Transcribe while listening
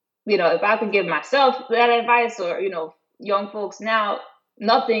if I could give myself that advice or, young folks now,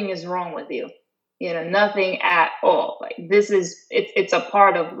 nothing is wrong with you. Nothing at all. Like it's a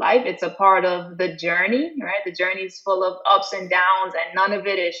part of life. It's a part of the journey, right? The journey is full of ups and downs and none of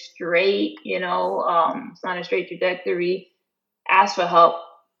it is straight, it's not a straight trajectory. Ask for help.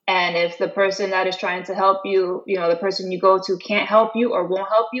 And if the person that is trying to help you, the person you go to can't help you or won't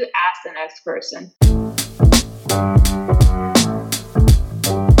help you, ask the next person.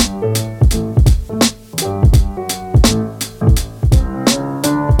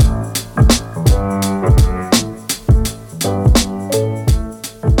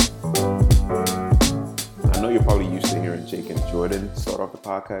 Start off the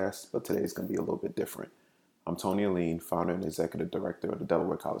podcast, but today's going to be a little bit different. I'm Tony Aline, founder and executive director of the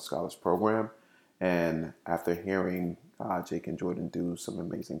Delaware College Scholars Program, and after hearing Jake and Jordan do some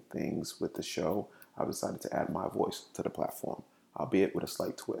amazing things with the show, I've decided to add my voice to the platform, albeit with a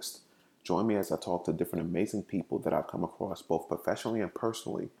slight twist. Join me as I talk to different amazing people that I've come across both professionally and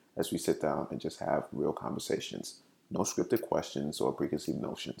personally as we sit down and just have real conversations. No scripted questions or preconceived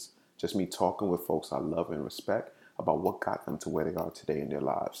notions. Just me talking with folks I love and respect about what got them to where they are today in their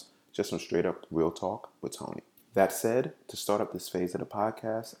lives. Just some straight up real talk with Tony. That said, to start up this phase of the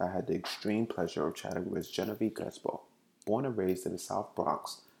podcast, I had the extreme pleasure of chatting with Jennevee Crespo. Born and raised in the South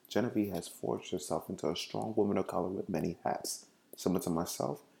Bronx, Jennevee has forged herself into a strong woman of color with many hats. Similar to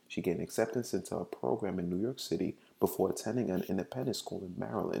myself, she gained acceptance into a program in New York City before attending an independent school in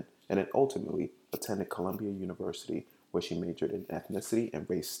Maryland, and then ultimately attended Columbia University, where she majored in ethnicity and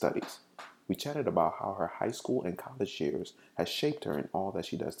race studies. We chatted about how her high school and college years has shaped her in all that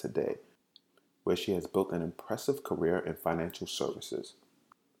she does today, where she has built an impressive career in financial services.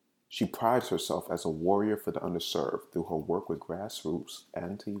 She prides herself as a warrior for the underserved through her work with grassroots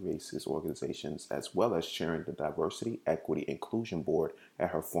anti-racist organizations, as well as chairing the Diversity, Equity, Inclusion Board at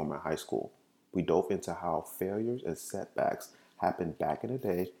her former high school. We dove into how failures and setbacks happened back in the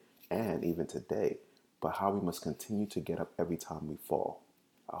day and even today, but how we must continue to get up every time we fall.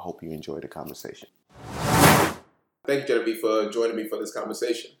 I hope you enjoy the conversation. Thank you, Jennevee, for joining me for this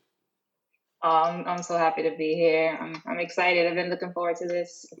conversation. I'm so happy to be here. I'm excited. I've been looking forward to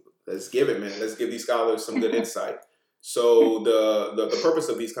this. Let's give it, man. Let's give these scholars some good insight. So the purpose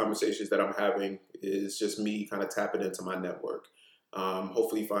of these conversations that I'm having is just me kind of tapping into my network.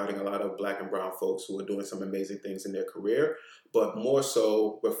 Hopefully finding a lot of Black and brown folks who are doing some amazing things in their career, but more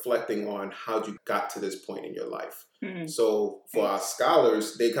so reflecting on how you got to this point in your life. Mm-hmm. So for our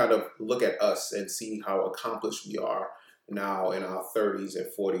scholars, they kind of look at us and see how accomplished we are now in our 30s and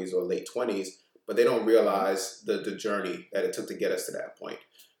 40s or late 20s, but they don't realize the journey that it took to get us to that point.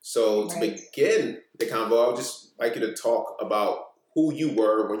 So to begin the convo, I would just like you to talk about who you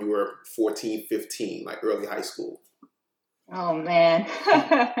were when you were 14, 15, like early high school. Oh man,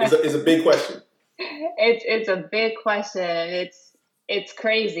 it's a big question. It's a big question. It's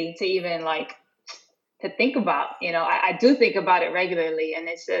crazy to even to think about. I do think about it regularly, and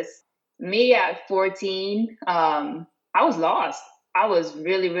it's just me at 14. I was lost. I was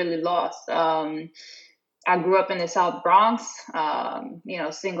really, really lost. I grew up in the South Bronx.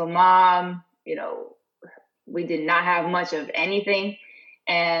 Single mom. We did not have much of anything,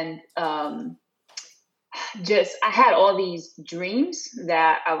 and I had all these dreams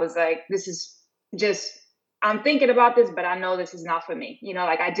that I was like, this is just, I'm thinking about this, but I know this is not for me.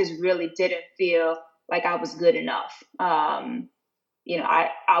 I just really didn't feel like I was good enough. I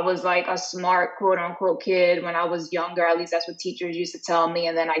was like a smart, quote unquote, kid when I was younger. At least that's what teachers used to tell me.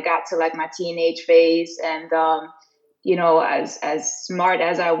 And then I got to my teenage phase, and as smart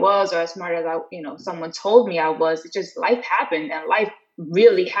as I was, or as smart as someone told me I was, it just, life happened, and life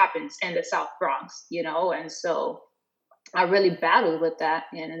really happens in the South Bronx, and so I really battled with that.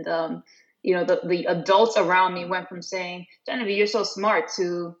 And the adults around me went from saying, Jennevee, you're so smart,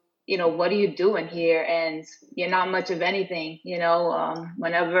 to what are you doing here? And you're not much of anything.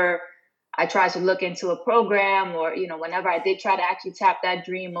 Whenever I tried to look into a program, or whenever I did try to actually tap that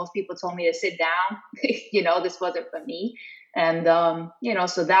dream, most people told me to sit down. This wasn't for me. And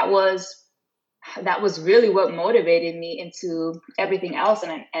so that was really what motivated me into everything else.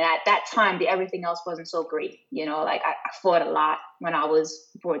 And at that time, the everything else wasn't so great. I fought a lot when I was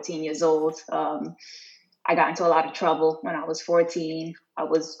 14 years old. I got into a lot of trouble when I was 14. I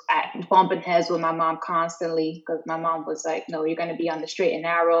was bumping heads with my mom constantly, because my mom was like, no, you're going to be on the straight and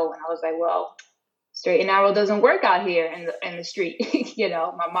narrow. And I was like, well, straight and narrow doesn't work out here in the street.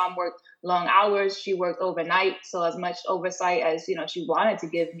 My mom worked long hours. She worked overnight. So as much oversight as, she wanted to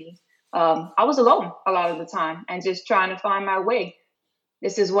give me, I was alone a lot of the time and just trying to find my way.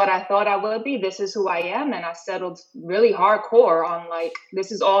 this is what I thought I would be. This is who I am. And I settled really hardcore on like,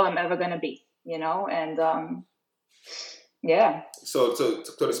 this is all I'm ever going to be, and yeah. So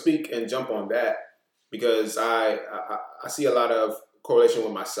to speak and jump on that, because I see a lot of correlation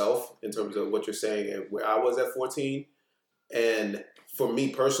with myself in terms of what you're saying and where I was at 14. And for me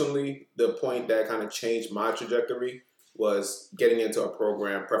personally, the point that kind of changed my trajectory was getting into a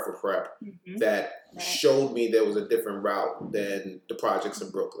program, Prep for Prep, that showed me there was a different route than the projects in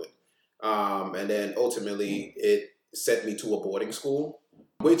Brooklyn. And then ultimately it sent me to a boarding school,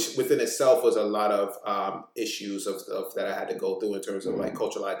 which within itself was a lot of issues of that I had to go through in terms of like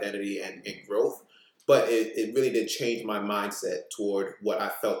cultural identity and growth. But it really did change my mindset toward what I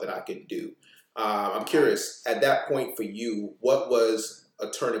felt that I could do. I'm curious, at that point for you, what was a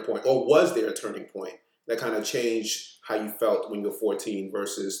turning point, or was there a turning point that kind of changed how you felt when you were 14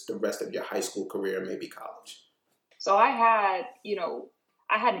 versus the rest of your high school career, maybe college? So I had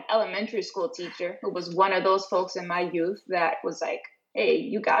an elementary school teacher who was one of those folks in my youth that was like, hey,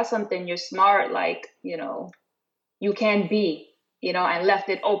 you got something, you're smart, like, you can be, and left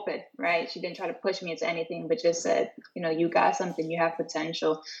it open, right? She didn't try to push me into anything, but just said, you got something, you have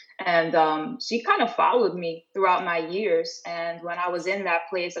potential. And she kind of followed me throughout my years. And when I was in that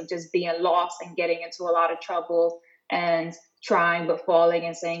place of just being lost and getting into a lot of trouble and trying but falling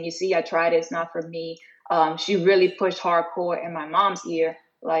and saying, you see, I tried, it's not for me. She really pushed hardcore in my mom's ear,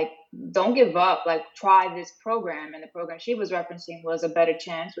 like, don't give up, like, try this program. And the program she was referencing was A Better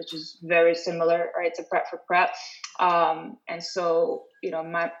Chance, which is very similar, right, to Prep for Prep. And so,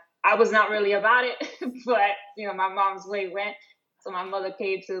 I was not really about it, but, my mom's way went. So my mother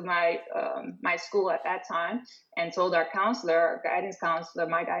came to my school at that time and told our counselor,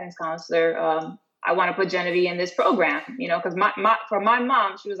 my guidance counselor, I want to put Jennevee in this program, because for my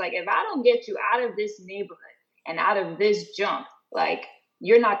mom, she was like, if I don't get you out of this neighborhood and out of this junk, like,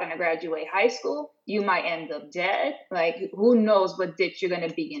 you're not going to graduate high school. You might end up dead. Like, who knows what ditch you're going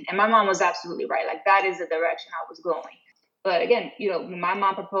to be in. And my mom was absolutely right. Like, that is the direction I was going. But again, when my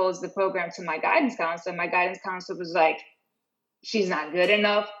mom proposed the program to my guidance counselor was like, she's not good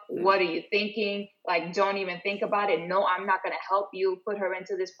enough. What are you thinking? Like, don't even think about it. No, I'm not going to help you put her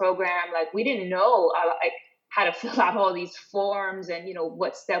into this program. Like, we didn't know like how to fill out all these forms and,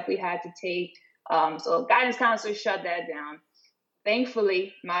 what step we had to take. So guidance counselor shut that down.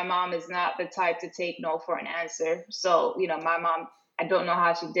 Thankfully, my mom is not the type to take no for an answer. So, my mom, I don't know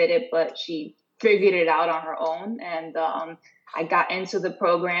how she did it, but she figured it out on her own. And I got into the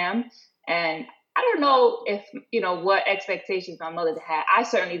program. And I don't know if, what expectations my mother had. I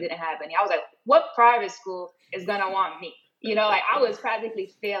certainly didn't have any. I was like, what private school is going to want me? Like, I was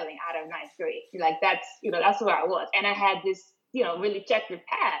practically failing out of ninth grade. Like, that's where I was. And I had this, really checkered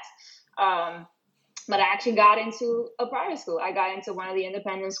past. But I actually got into a private school. I got into one of the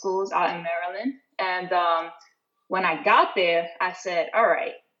independent schools out in Maryland. And when I got there, I said, all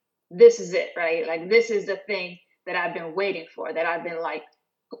right, this is it, right? Like, this is the thing that I've been waiting for, that I've been like,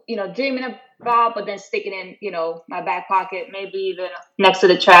 dreaming about, but then sticking in, my back pocket, maybe even next to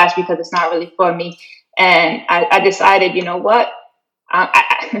the trash because it's not really for me. And I decided, you know what?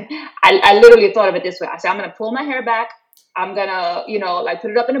 I literally thought of it this way. I said, I'm going to pull my hair back. I'm going to, like,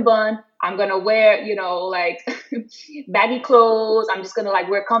 put it up in a bun. I'm going to wear, like baggy clothes. I'm just going to like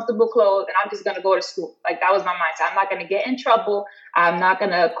wear comfortable clothes and I'm just going to go to school. Like, that was my mindset. I'm not going to get in trouble. I'm not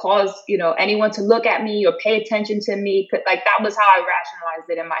going to cause, anyone to look at me or pay attention to me. Like, that was how I rationalized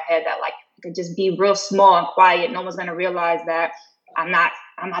it in my head, that like, I could just be real small and quiet. No one's going to realize that I'm not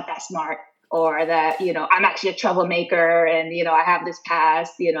that smart, or that, I'm actually a troublemaker and, I have this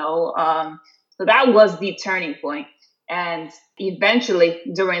past, so that was the turning point. And eventually,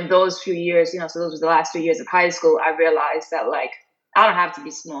 during those few years, so those were the last 2 years of high school, I realized that, like, I don't have to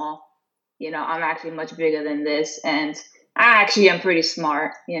be small. I'm actually much bigger than this. And I actually am pretty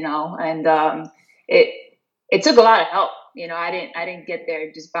smart, and it took a lot of help. I didn't get there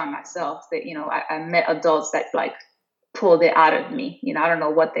just by myself. That, I met adults that, like, pulled it out of me. I don't know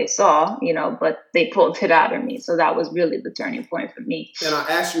what they saw, but they pulled it out of me. So that was really the turning point for me. And I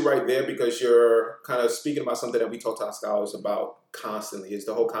asked you right there because you're kind of speaking about something that we talk to our scholars about constantly, is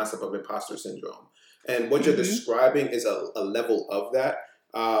the whole concept of imposter syndrome. And what you're describing is a level of that.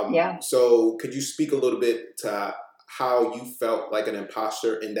 Yeah. So could you speak a little bit to how you felt like an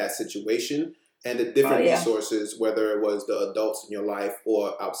imposter in that situation, and the different resources, whether it was the adults in your life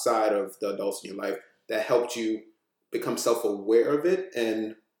or outside of the adults in your life, that helped you become self-aware of it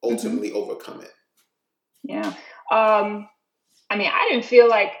and ultimately overcome it? Yeah. I mean, I didn't feel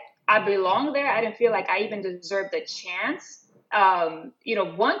like I belonged there. I didn't feel like I even deserved a chance. One,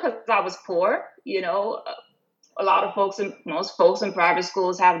 because I was poor, a lot of folks in most folks in private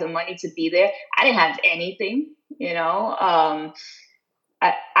schools have the money to be there. I didn't have anything, you know.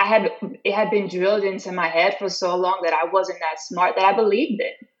 I had it had been drilled into my head for so long that I wasn't that smart that I believed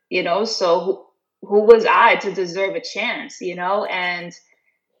it, you know. So who was I to deserve a chance, you know? And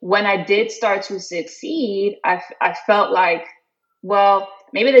when I did start to succeed, I felt like, well,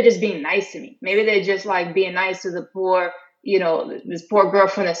 maybe they're just being nice to me. Maybe they're just like being nice to the poor, you know, this poor girl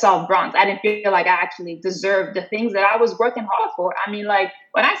from the South Bronx. I didn't feel like I actually deserved the things that I was working hard for. I mean, like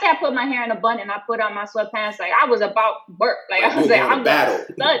when I say I put my hair in a bun and I put on my sweatpants, like I was about work. Like I was like, I'm going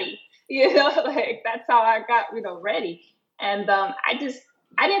to study, you know, like that's how I got, you know, ready. And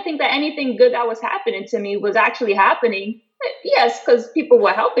I didn't think that anything good that was happening to me was actually happening. Yes, because people were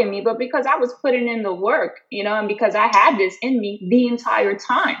helping me, but because I was putting in the work, you know, and because I had this in me the entire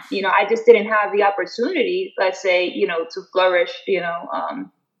time, you know, I just didn't have the opportunity, let's say, you know, to flourish, you know,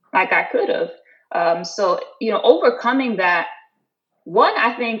 like I could have. So, you know, overcoming that, one,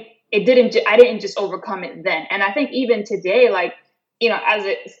 I think I didn't just overcome it then. And I think even today, like, you know, as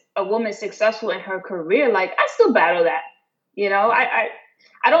a woman successful in her career, like I still battle that, you know,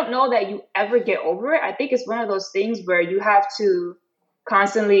 I don't know that you ever get over it. I think it's one of those things where you have to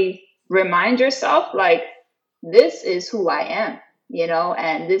constantly remind yourself, like, this is who I am, you know,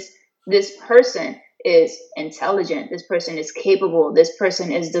 and this person is intelligent. This person is capable. This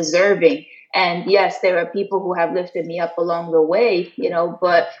person is deserving. And yes, there are people who have lifted me up along the way, you know,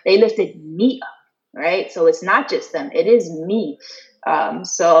 but they lifted me up, right? So it's not just them, it is me.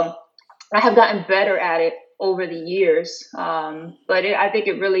 So I have gotten better at it over the years. But I think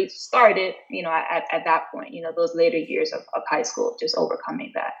it really started, you know, at that point, you know, those later years of high school, just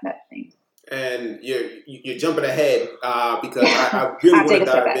overcoming that thing. And you're jumping ahead because I really want to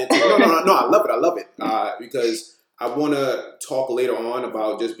dive into no, I love it because I want to talk later on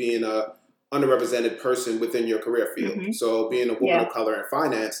about just being a underrepresented person within your career field. Mm-hmm. So being a woman of color in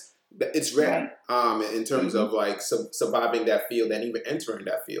finance, it's rare in terms of like surviving that field and even entering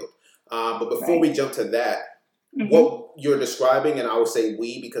that field. But before we jump to that, what you're describing, and I would say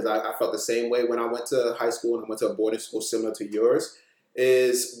we, because I felt the same way when I went to high school and I went to a boarding school similar to yours,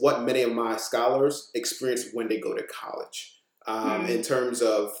 is what many of my scholars experience when they go to college. In terms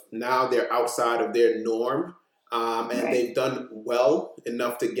of now they're outside of their norm and they've done well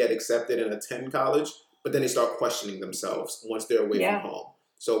enough to get accepted and attend college, but then they start questioning themselves once they're away from home.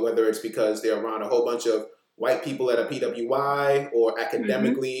 So whether it's because they're around a whole bunch of white people at a PWI or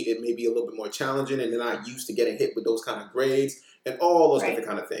academically, it may be a little bit more challenging and they're not used to getting hit with those kind of grades and all those different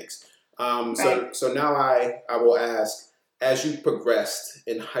kind of things. So now I will ask, as you progressed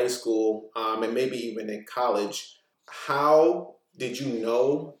in high school and maybe even in college, how did you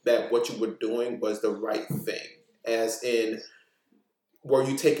know that what you were doing was the right thing? As in, were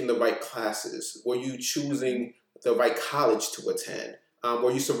you taking the right classes? Were you choosing the right college to attend?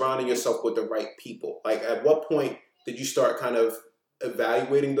 Were you surrounding yourself with the right people? Like, at what point did you start kind of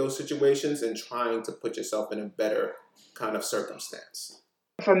evaluating those situations and trying to put yourself in a better kind of circumstance?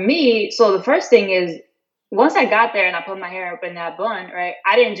 For me, so the first thing is, once I got there and I put my hair up in that bun, right,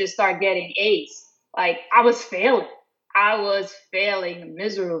 I didn't just start getting A's. Like, I was failing. I was failing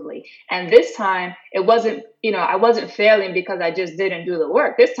miserably. And this time it wasn't, you know, I wasn't failing because I just didn't do the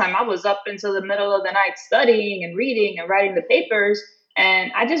work. This time I was up until the middle of the night studying and reading and writing the papers,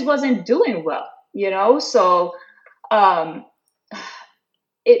 and I just wasn't doing well, you know? So,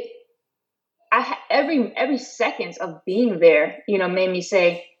 every second of being there, you know, made me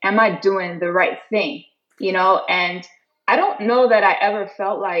say, am I doing the right thing? You know, and I don't know that I ever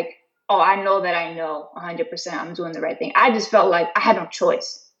felt like, oh, I know that I know 100% I'm doing the right thing. I just felt like I had no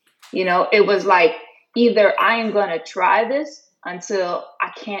choice. You know, it was like, either I am going to try this until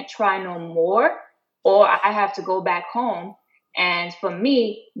I can't try no more, or I have to go back home. And for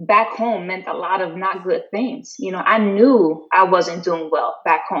me, back home meant a lot of not good things. You know, I knew I wasn't doing well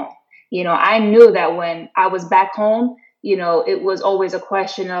back home. You know, I knew that when I was back home, you know, it was always a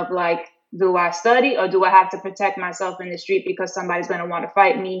question of like, do I study or do I have to protect myself in the street because somebody's going to want to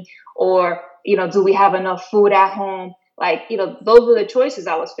fight me? Or, you know, do we have enough food at home? Like, you know, those were the choices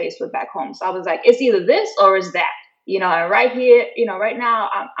I was faced with back home. So I was like, it's either this or it's that, you know, and right here, you know, right now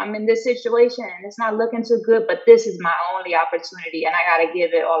I'm in this situation and it's not looking too good, but this is my only opportunity and I got to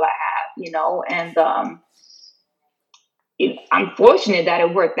give it all I have, you know, and, I'm fortunate that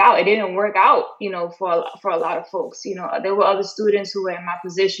it worked out. It didn't work out, you know, for a lot of folks. You know, there were other students who were in my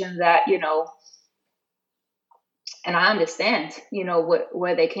position that, you know, and I understand, you know,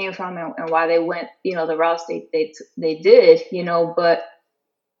 where they came from and why they went, you know, the routes they did, you know. But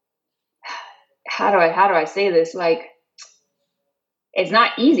how do I say this? Like, it's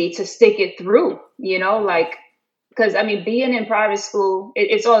not easy to stick it through, you know, like because I mean, being in private school,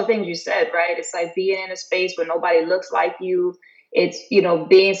 it's all the things you said, right? It's like being in a space where nobody looks like you. It's,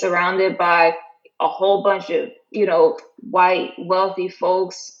 being surrounded by a whole bunch of, white, wealthy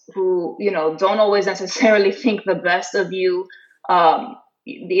folks who, don't always necessarily think the best of you.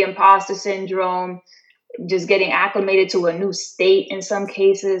 The imposter syndrome, just getting acclimated to a new state in some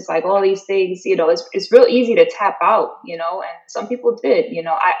cases, like all these things, it's real easy to tap out, and some people did,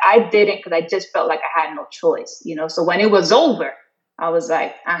 I didn't, because I just felt like I had no choice, so when it was over, I was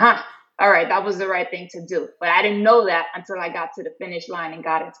like, all right, that was the right thing to do. But I didn't know that until I got to the finish line and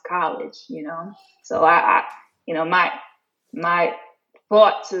got into college, so I my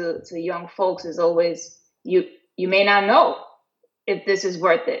thought to young folks is always, you may not know if this is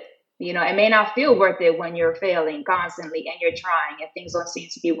worth it. It may not feel worth it when you're failing constantly and you're trying and things don't seem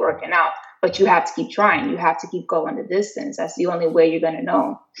to be working out, but you have to keep trying. You have to keep going the distance. That's the only way you're going to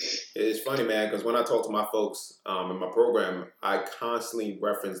know. It's funny, man, because when I talk to my folks in my program, I constantly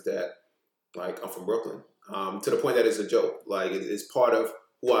reference that, like, I'm from Brooklyn, to the point that it's a joke. Like, it's part of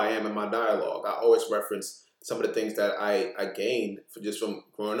who I am in my dialogue. I always reference some of the things that I gained from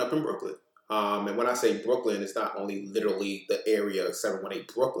growing up in Brooklyn. And when I say Brooklyn, it's not only literally the area 718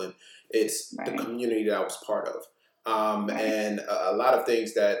 Brooklyn, it's the community that I was part of. And a lot of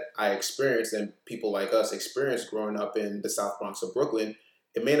things that I experienced and people like us experienced growing up in the South Bronx of Brooklyn,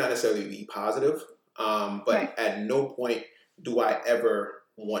 it may not necessarily be positive, but at no point do I ever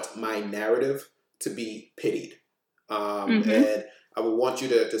want my narrative to be pitied. And I would want you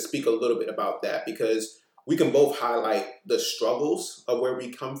to speak a little bit about that, because we can both highlight the struggles of where we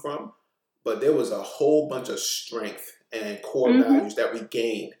come from, but there was a whole bunch of strength and core values that we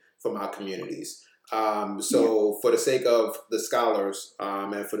gained from our communities. So for the sake of the scholars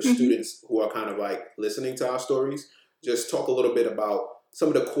and for the students who are kind of like listening to our stories, just talk a little bit about some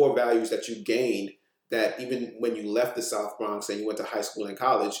of the core values that you gained, that even when you left the South Bronx and you went to high school and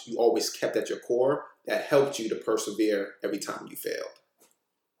college, you always kept at your core, that helped you to persevere every time you failed.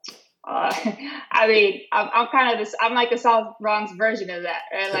 I mean, I'm like the South Bronx version of that,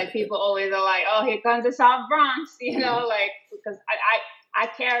 right? Like, people always are like, "Oh, here comes the South Bronx," like, because I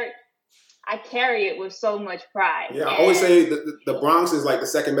carry it with so much pride. Yeah, I always say the Bronx is like the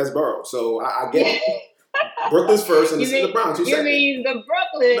second best borough, so I get it. Brooklyn's first, and the Bronx is second. You mean the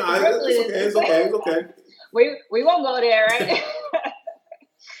Brooklyn? No, it's okay. We won't go there, right?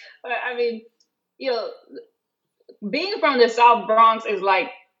 But I mean, being from the South Bronx is like,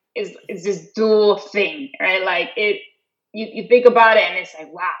 it's this dual thing, right? Like, you think about it and it's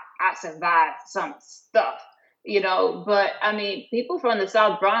like, wow, I survived some stuff, but I mean, people from the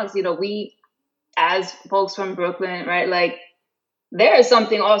South Bronx, we, as folks from Brooklyn, right? Like, there is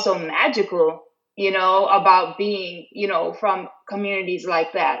something also magical, about being, from communities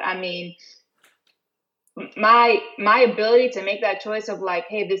like that. I mean, my ability to make that choice of like,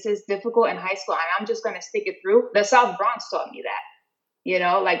 hey, this is difficult in high school and I'm just going to stick it through. The South Bronx taught me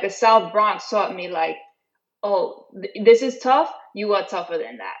that, like, the South Bronx taught me like, oh, this is tough. You are tougher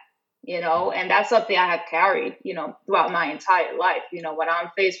than that, and that's something I have carried, throughout my entire life. When I'm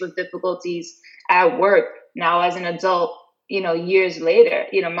faced with difficulties at work now as an adult, years later,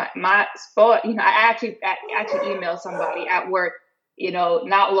 my sport, I actually emailed somebody at work,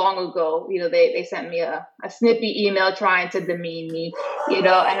 not long ago. They sent me a snippy email trying to demean me, and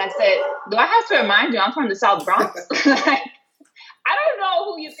I said, do I have to remind you I'm from the South Bronx? I don't know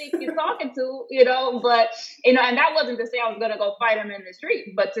who you think you're talking to, but, and that wasn't to say I was going to go fight him in the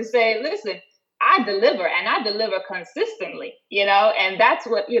street, but to say, listen, I deliver, and I deliver consistently, and that's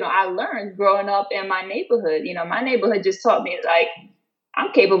what, I learned growing up in my neighborhood. My neighborhood just taught me, like,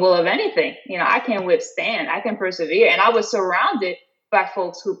 I'm capable of anything. I can withstand, I can persevere. And I was surrounded by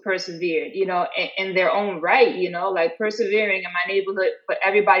folks who persevered, in their own right, like, persevering in my neighborhood, but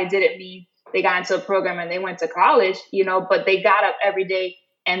everybody didn't mean they got into a program and they went to college, but they got up every day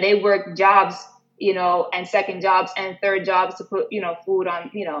and they worked jobs, and second jobs and third jobs to put, food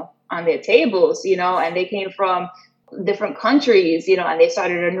on, on their tables, and they came from different countries, and they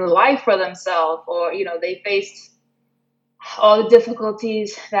started a new life for themselves, or, they faced all the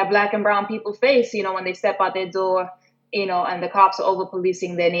difficulties that Black and brown people face, when they step out their door, and the cops are over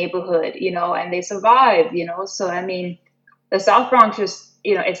policing their neighborhood, and they survive, so, I mean, the South Bronx just,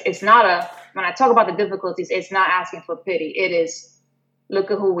 it's not when I talk about the difficulties, it's not asking for pity. It is,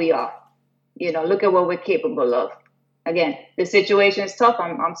 look at who we are, look at what we're capable of. Again, the situation is tough.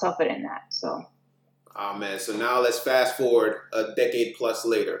 I'm tougher than that. So. Oh man. So now let's fast forward a decade plus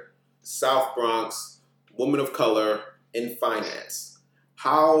later. South Bronx, woman of color in finance.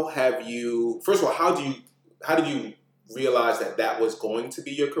 How did you realize that that was going to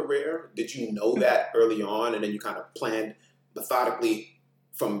be your career? Did you know that early on, and then you kind of planned methodically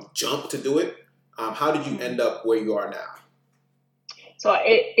from jump to do it? How did you end up where you are now? So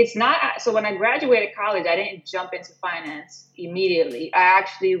it's not. So when I graduated college, I didn't jump into finance immediately. I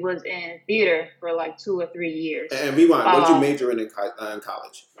actually was in theater for like 2 or 3 years. And rewind, what did you major in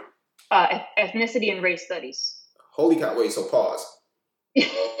college? Ethnicity and race studies. Holy cow! Wait, so pause.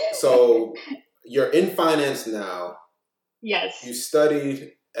 So you're in finance now. Yes. You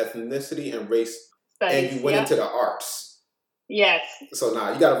studied ethnicity and race studies, and you went into the arts. Yes. So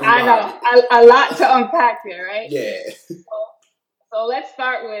now you got to rewind. I know a lot to unpack here, right? Yeah. So let's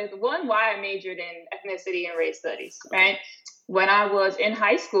start with why I majored in ethnicity and race studies, right? When I was in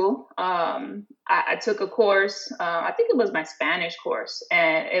high school, I took a course, I think it was my Spanish course,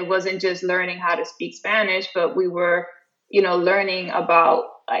 and it wasn't just learning how to speak Spanish, but we were, learning about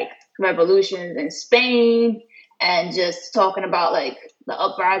like revolutions in Spain and just talking about like the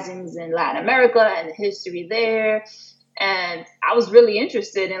uprisings in Latin America and the history there. And I was really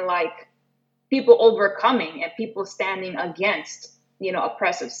interested in like people overcoming and people standing against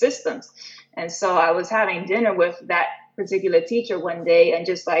oppressive systems. And so I was having dinner with that particular teacher one day and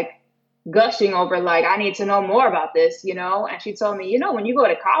just like gushing over like, I need to know more about this, and she told me, when you go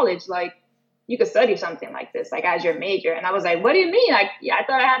to college, like you could study something like this, like as your major. And I was like, what do you mean? Like, yeah, I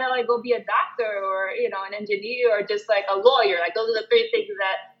thought I had to like go be a doctor or, an engineer or just like a lawyer. Like those are the 3 things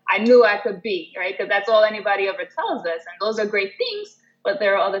that I knew I could be, right? Because that's all anybody ever tells us. And those are great things, but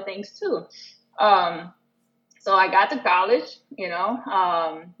there are other things too. So I got to college,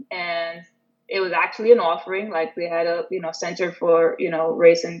 and it was actually an offering. Like we had a, center for,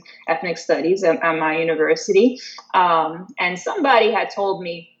 race and ethnic studies at my university. And somebody had told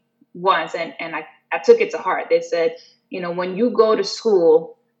me once, and I took it to heart. They said, when you go to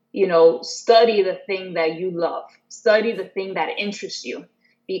school, study the thing that you love, study the thing that interests you,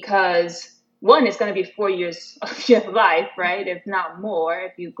 because one, it's going to be 4 years of your life, right? If not more,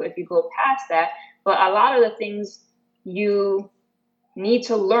 if you go past that. But a lot of the things you need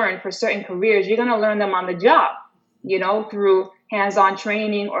to learn for certain careers, you're going to learn them on the job, through hands-on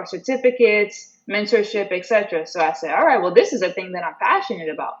training or certificates, mentorship, etc. So I said, all right, well, this is a thing that I'm passionate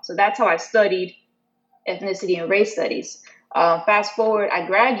about. So that's how I studied ethnicity and race studies. Fast forward, I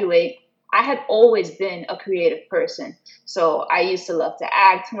graduate. I had always been a creative person. So I used to love to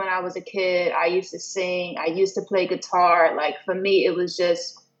act when I was a kid. I used to sing. I used to play guitar. Like for me, it was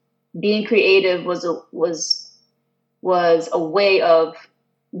just being creative was a way of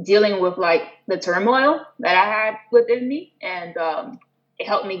dealing with like the turmoil that I had within me. And it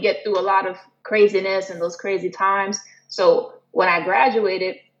helped me get through a lot of craziness and those crazy times. So when I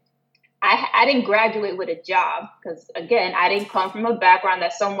graduated, I didn't graduate with a job because, again, I didn't come from a background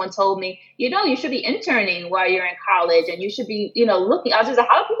that someone told me, you should be interning while you're in college and you should be, looking. I was just like,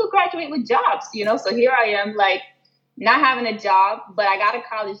 how do people graduate with jobs? So here I am, like, not having a job, but I got a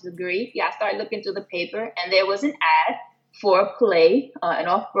college degree. Yeah, I started looking through the paper and there was an ad for a play, an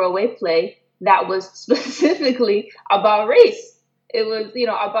off-Broadway play that was specifically about race. It was,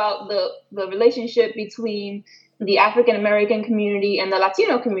 about the relationship between the African American community and the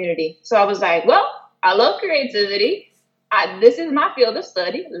Latino community. So I was like, well, I love creativity. This is my field of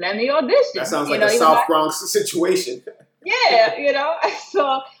study. Let me audition. That sounds like a South Bronx situation. Yeah, So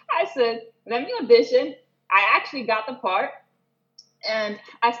I said, let me audition. I actually got the part. And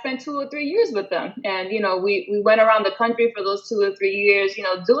I spent 2 or 3 years with them. And, we went around the country for those 2 or 3 years,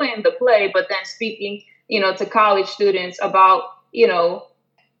 doing the play, but then speaking, to college students about,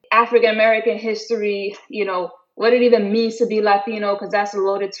 African American history, what it even means to be Latino, because that's a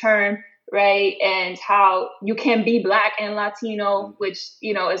loaded term, right? And how you can be Black and Latino, which,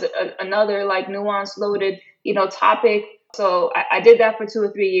 is another like nuanced, loaded, topic. So I did that for 2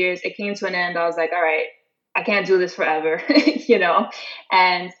 or 3 years. It came to an end. I was like, all right, I can't do this forever,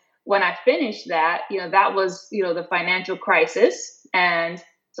 And when I finished that, that was, the financial crisis. And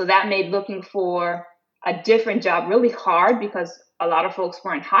so that made looking for a different job really hard because a lot of folks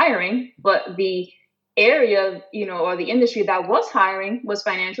weren't hiring, but the area, or the industry that was hiring was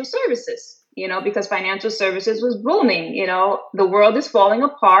financial services, because financial services was booming. The world is falling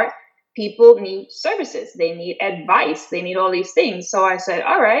apart. People need services. They need advice. They need all these things. So I said,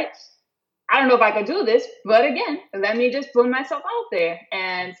 all right, I don't know if I could do this, but again, let me just put myself out there.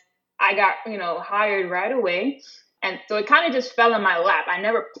 And I got, hired right away. And so it kind of just fell in my lap. I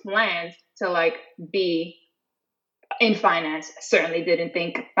never planned to like be in finance. I certainly didn't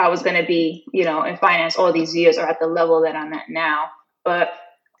think I was going to be, in finance all these years or at the level that I'm at now. But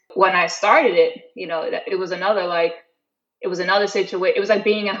when I started it, it was another situation. It was like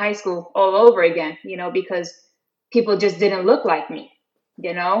being in high school all over again, because people just didn't look like me,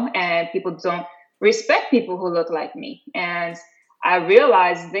 and people don't respect people who look like me. And I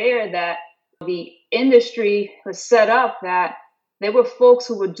realized there that the industry was set up that there were folks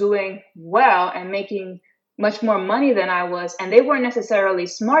who were doing well and making much more money than I was, and they weren't necessarily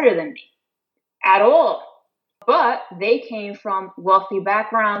smarter than me at all. But they came from wealthy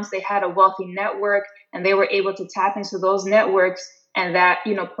backgrounds, they had a wealthy network, and they were able to tap into those networks, and that,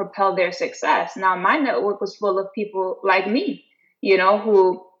 propelled their success. Now, my network was full of people like me,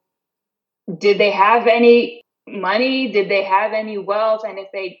 who, did they have any money? Did they have any wealth? And if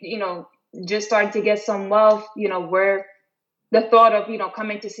they, just started to get some wealth, where the thought of,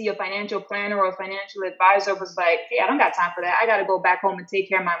 coming to see a financial planner or a financial advisor was like, hey, I don't got time for that. I got to go back home and take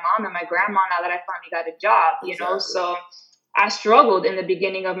care of my mom and my grandma now that I finally got a job, Exactly. So I struggled in the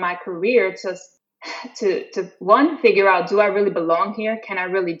beginning of my career to one, figure out, do I really belong here? Can I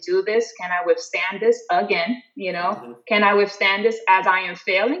really do this? Can I withstand this again? Can I withstand this as I am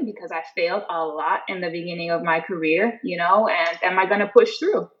failing? Because I failed a lot in the beginning of my career, and am I going to push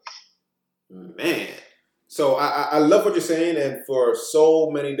through? Man. So I love what you're saying, and for so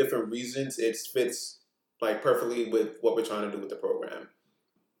many different reasons, it fits like perfectly with what we're trying to do with the program.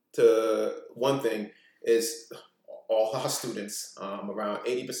 One thing is all our students, around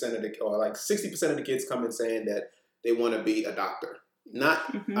 80% or like 60% of the kids come in saying that they want to be a doctor,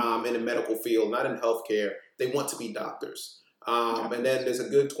 not in the medical field, not in healthcare. They want to be doctors. And then there's a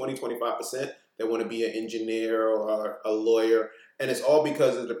good 20-25% that want to be an engineer or a lawyer. And it's all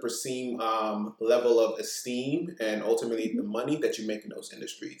because of the perceived level of esteem and ultimately the money that you make in those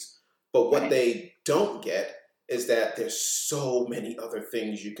industries. But what they don't get is that there's so many other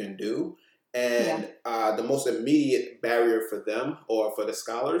things you can do. And the most immediate barrier for them or for the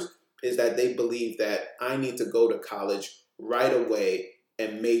scholars is that they believe that I need to go to college right away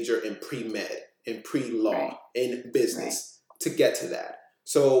and major in pre-med, in pre-law, in business to get to that.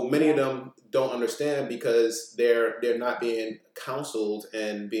 So many of them don't understand because they're not being counseled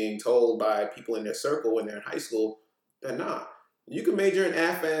and being told by people in their circle when they're in high school that you can major in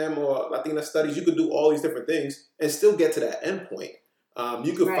AFM or Latina studies. You could do all these different things and still get to that end point.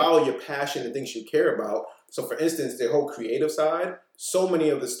 You could follow your passion and things you care about. So for instance, their whole creative side, so many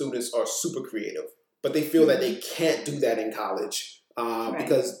of the students are super creative, but they feel that they can't do that in college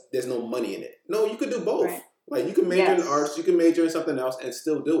because there's no money in it. No, you could do both. Right. Like you can major in arts, you can major in something else and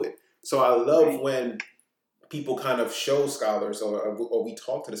still do it. So I love when people kind of show scholars or we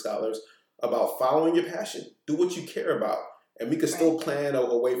talk to the scholars about following your passion. Do what you care about. And we can still plan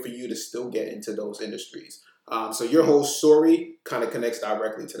a way for you to still get into those industries. So your whole story kind of connects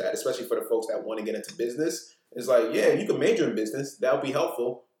directly to that, especially for the folks that want to get into business. It's like, you can major in business. That'll be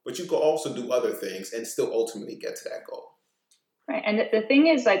helpful. But you can also do other things and still ultimately get to that goal. Right. And the thing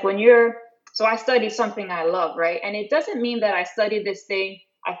is, like, so I studied something I love, right? And it doesn't mean that I studied this thing,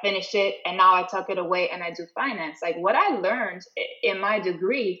 I finished it, and now I tuck it away and I do finance. Like what I learned in my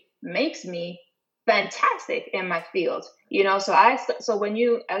degree makes me fantastic in my field, so when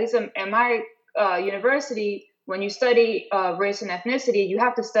you, at least in my university, when you study race and ethnicity, you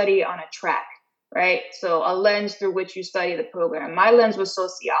have to study on a track, right? So a lens through which you study the program. My lens was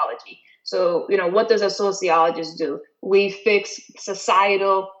sociology. So, what does a sociologist do? We fix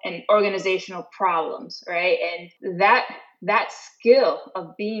societal and organizational problems, right? And that skill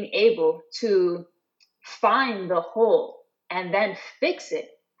of being able to find the hole and then fix it,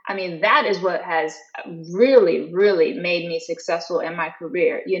 I mean, that is what has really, really made me successful in my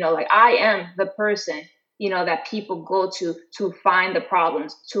career. Like I am the person, that people go to find the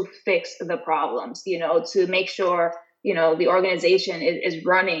problems, to fix the problems, to make sure, the organization is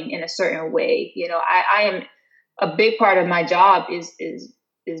running in a certain way. I am a big part of my job is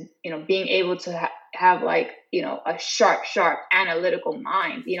being able to have like, a sharp analytical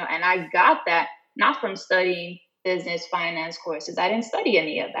mind, and I got that not from studying business finance courses. I didn't study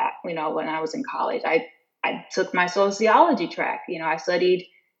any of that, when I was in college. I took my sociology track. I studied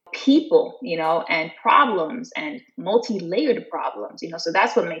people, and problems and multi-layered problems, so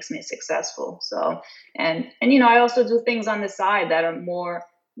that's what makes me successful. So, and I also do things on the side that are more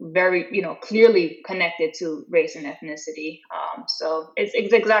very, clearly connected to race and ethnicity. So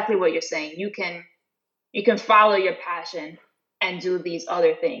it's exactly what you're saying. You can follow your passion and do these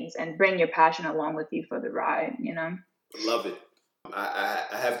other things and bring your passion along with you for the ride, Love it. I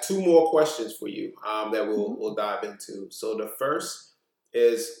have two more questions for you that we'll dive into. So the first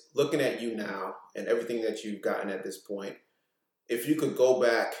is looking at you now and everything that you've gotten at this point. If you could go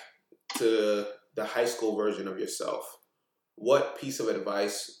back to the high school version of yourself, what piece of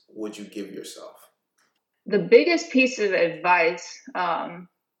advice would you give yourself? The biggest piece of advice,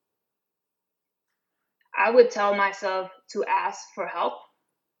 I would tell myself to ask for help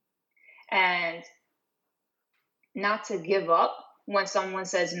and not to give up when someone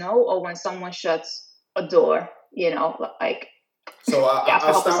says no or when someone shuts a door, like So ask for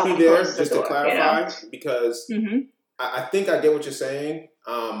I'll help when stop you someone there closes the just to door, clarify, because Mm-hmm. I think I get what you're saying.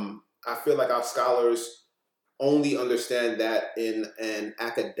 I feel like our scholars only understand that in an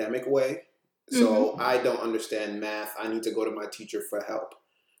academic way. So Mm-hmm. I don't understand math. I need to go to my teacher for help.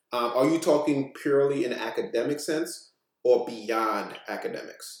 Are you talking purely in academic sense or beyond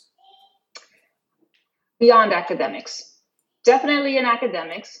academics? Beyond academics, definitely in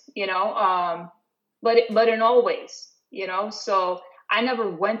academics, but in all ways, so I never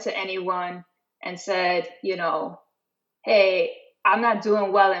went to anyone and said, hey, I'm not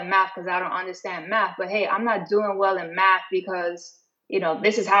doing well in math because I don't understand math, but hey, I'm not doing well in math because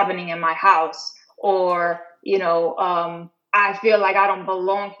this is happening in my house, or I feel like I don't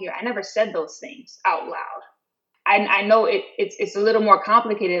belong here. I never said those things out loud. I know it's a little more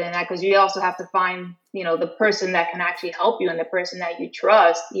complicated than that, because you also have to find, the person that can actually help you and the person that you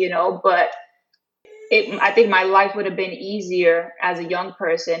trust, but I think my life would have been easier as a young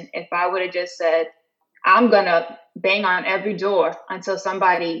person if I would have just said, I'm gonna bang on every door until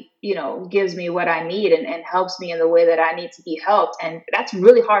somebody, gives me what I need and helps me in the way that I need to be helped. And that's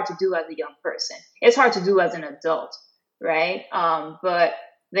really hard to do as a young person. It's hard to do as an adult, right? But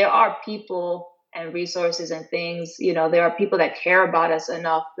there are people and resources and things, there are people that care about us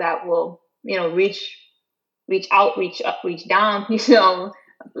enough that will, reach out, reach up, reach down,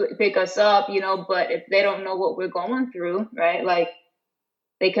 pick us up, but if they don't know what we're going through, right? Like,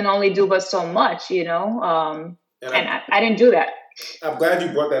 they can only do but so much, And and I didn't do that. I'm glad you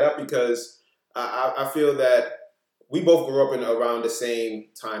brought that up, because I feel that we both grew up in around the same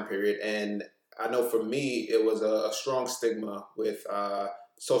time period. And I know for me, it was a strong stigma with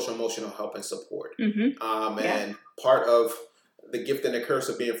social emotional help and support. And part of the gift and the curse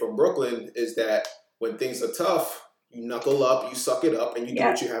of being from Brooklyn is that when things are tough, you knuckle up, you suck it up, and you do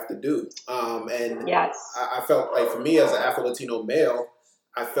what you have to do. And I felt like, for me as an Afro-Latino male,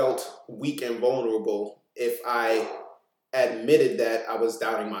 I felt weak and vulnerable if I admitted that I was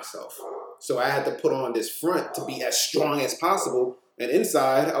doubting myself. So I had to put on this front to be as strong as possible. And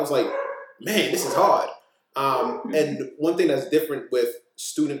inside, I was like, man, this is hard. And one thing that's different with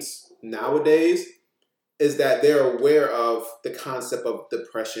students nowadays is that they're aware of the concept of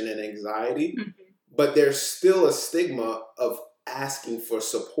depression and anxiety, but there's still a stigma of asking for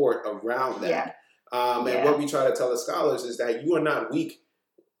support around that. And what we try to tell the scholars is that you are not weak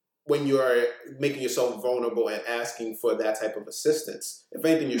when you're making yourself vulnerable and asking for that type of assistance. If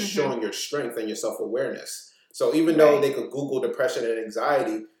anything, you're showing your strength and your self-awareness. So even though they could Google depression and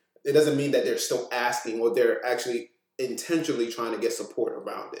anxiety, it doesn't mean that they're still asking, or they're actually intentionally trying to get support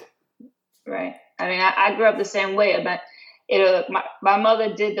around it. Right. I mean, I grew up the same way. But my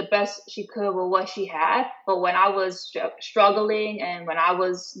mother did the best she could with what she had. But when I was struggling and when I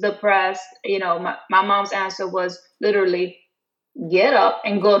was depressed, my mom's answer was literally, get up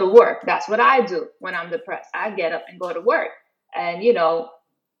and go to work. That's what I do when I'm depressed. I get up and go to work. And,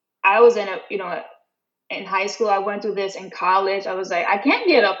 I was in high school, I went through this. In college, I was like, I can't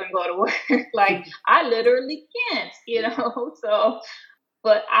get up and go to work. Like, I literally can't, so,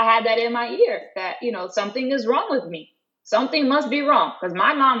 but I had that in my ear that, something is wrong with me. Something must be wrong, because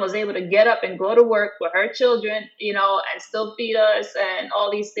my mom was able to get up and go to work with her children, and still feed us and all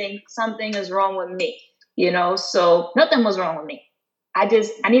these things. Something is wrong with me. So nothing was wrong with me. I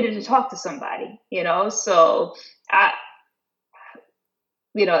needed to talk to somebody, so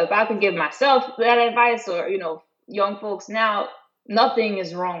if I could give myself that advice, or, young folks now, nothing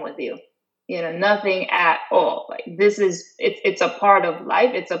is wrong with you, nothing at all. Like, it's a part of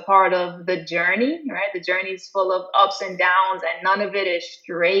life. It's a part of the journey, right? The journey is full of ups and downs, and none of it is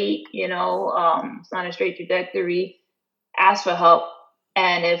straight, it's not a straight trajectory. Ask for help.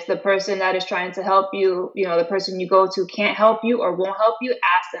 And if the person that is trying to help you, the person you go to can't help you or won't help you,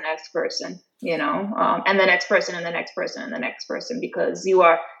 ask the next person, and the next person and the next person and the next person, because you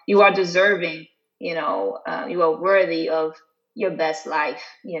are deserving, you are worthy of your best life,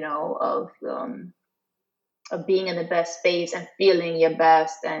 of being in the best space and feeling your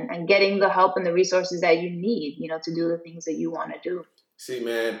best, and getting the help and the resources that you need, to do the things that you want to do. See,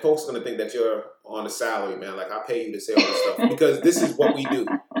 man, folks are going to think that you're on a salary, man. Like, I pay you to say all this stuff, because this is what we do.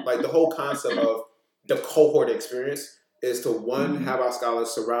 Like, the whole concept of the cohort experience is to, one, have our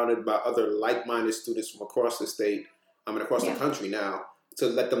scholars surrounded by other like-minded students from across the state, across the country now, to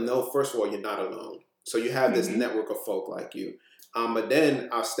let them know, first of all, you're not alone. So you have this network of folk like you. But then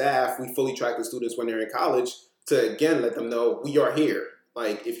our staff, we fully track the students when they're in college to, again, let them know we are here.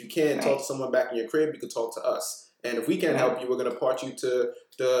 Like, if you can't talk to someone back in your crib, you can talk to us. And if we can't help you, we're going to part you to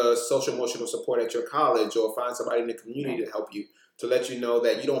the social emotional support at your college, or find somebody in the community to help you, to let you know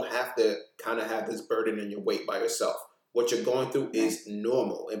that you don't have to kind of have this burden and your weight by yourself. What you're going through is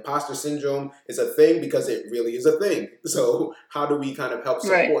normal. Imposter syndrome is a thing because it really is a thing. So how do we kind of help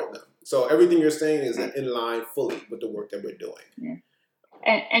support them? So everything you're saying is in line fully with the work that we're doing. Yeah.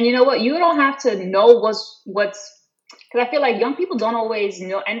 And you know what? You don't have to know what's because I feel like young people don't always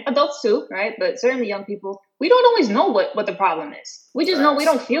know, and adults too, right? But certainly young people, we don't always know what the problem is. We just know we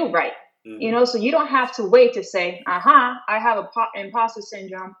don't feel right. Mm-hmm. So you don't have to wait to say, I have imposter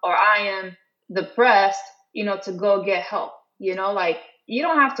syndrome, or I am depressed, to go get help. Like, you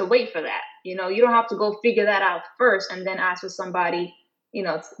don't have to wait for that. You don't have to go figure that out first and then ask for somebody,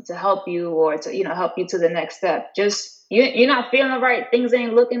 to help you, or to, help you to the next step. Just, you're not feeling right. Things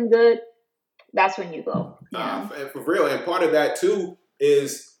ain't looking good. That's when you go. For real. And part of that too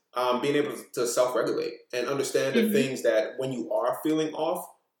is being able to self-regulate and understand the things that when you are feeling off,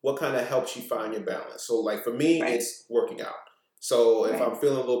 what kind of helps you find your balance. So like for me, it's working out. So if I'm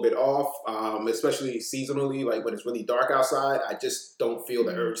feeling a little bit off, especially seasonally, like when it's really dark outside, I just don't feel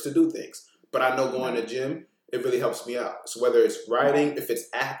the urge to do things. But I know going to the gym, it really helps me out. So whether it's writing, if it's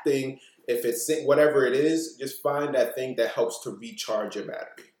acting, if it's whatever it is, just find that thing that helps to recharge your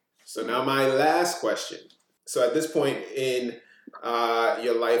battery. So now my last question. So at this point in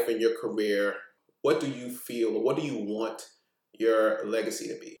your life and your career, what do you feel, or what do you want your legacy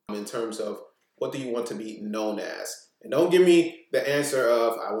to be in terms of what do you want to be known as? And don't give me the answer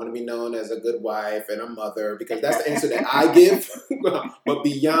of, I want to be known as a good wife and a mother, because that's the answer that I give. But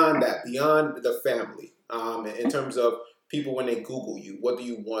beyond that, beyond the family, in terms of people when they Google you, what do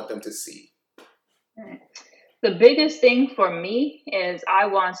you want them to see? The biggest thing for me is I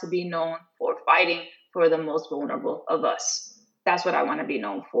want to be known for fighting for the most vulnerable of us. That's what I want to be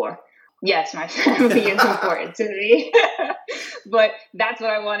known for. Yes, my family is important to me, but that's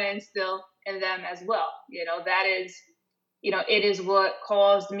what I want to instill in them as well. That is, it is what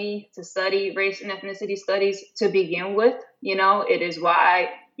caused me to study race and ethnicity studies to begin with. It is why,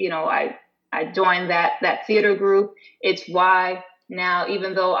 I joined that theater group. It's why now,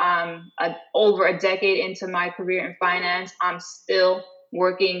 even though I'm over a decade into my career in finance, I'm still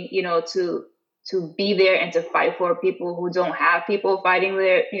working, to be there and to fight for people who don't have people fighting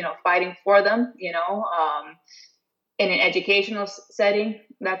for them, in an educational setting.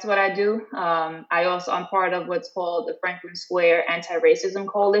 That's what I do. I'm part of what's called the Franklin Square Anti-Racism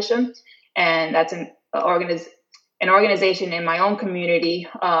Coalition. And that's an organization in my own community,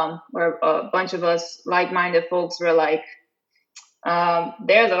 where a bunch of us like-minded folks were like,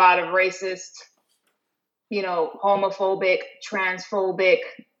 there's a lot of racist, homophobic, transphobic,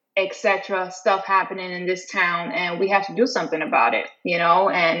 etc. stuff happening in this town, and we have to do something about it,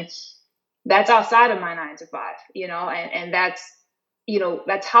 and that's outside of my 9 to 5, and that's,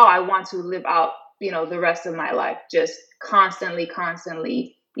 that's how I want to live out, the rest of my life, just constantly,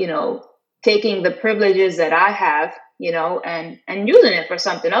 taking the privileges that I have, and using it for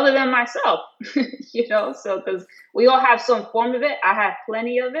something other than myself, so because we all have some form of it. I have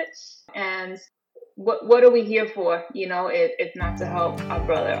plenty of it. And what are we here for, if not to help our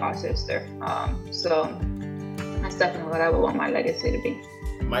brother, our sister? So that's definitely what I would want my legacy to be.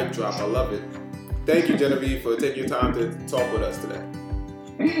 Mic drop. I love it. Thank you, Jennevee, for taking your time to talk with us today.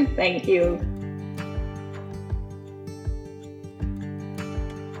 Thank you.